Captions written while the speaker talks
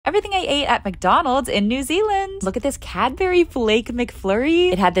Everything I ate at McDonald's in New Zealand. Look at this Cadbury Flake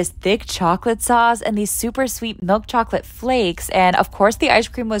McFlurry. It had this thick chocolate sauce and these super sweet milk chocolate flakes. And of course, the ice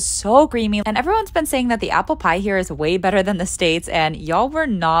cream was so creamy. And everyone's been saying that the apple pie here is way better than the States. And y'all were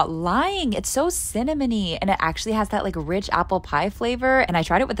not lying. It's so cinnamony. And it actually has that like rich apple pie flavor. And I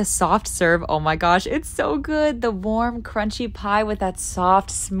tried it with a soft serve. Oh my gosh, it's so good. The warm, crunchy pie with that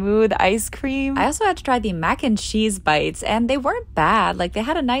soft, smooth ice cream. I also had to try the mac and cheese bites. And they weren't bad. Like they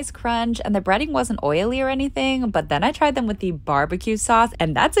had a nice crunch and the breading wasn't oily or anything, but then I tried them with the barbecue sauce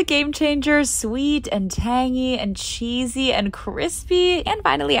and that's a game changer. Sweet and tangy and cheesy and crispy. And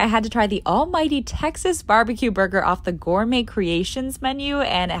finally, I had to try the almighty Texas barbecue burger off the Gourmet Creations menu,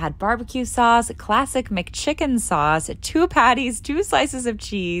 and it had barbecue sauce, classic McChicken sauce, 2 patties, 2 slices of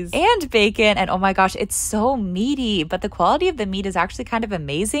cheese, and bacon. And oh my gosh, it's so meaty, but the quality of the meat is actually kind of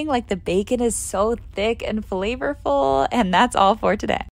amazing. Like the bacon is so thick and flavorful. And that's all for today.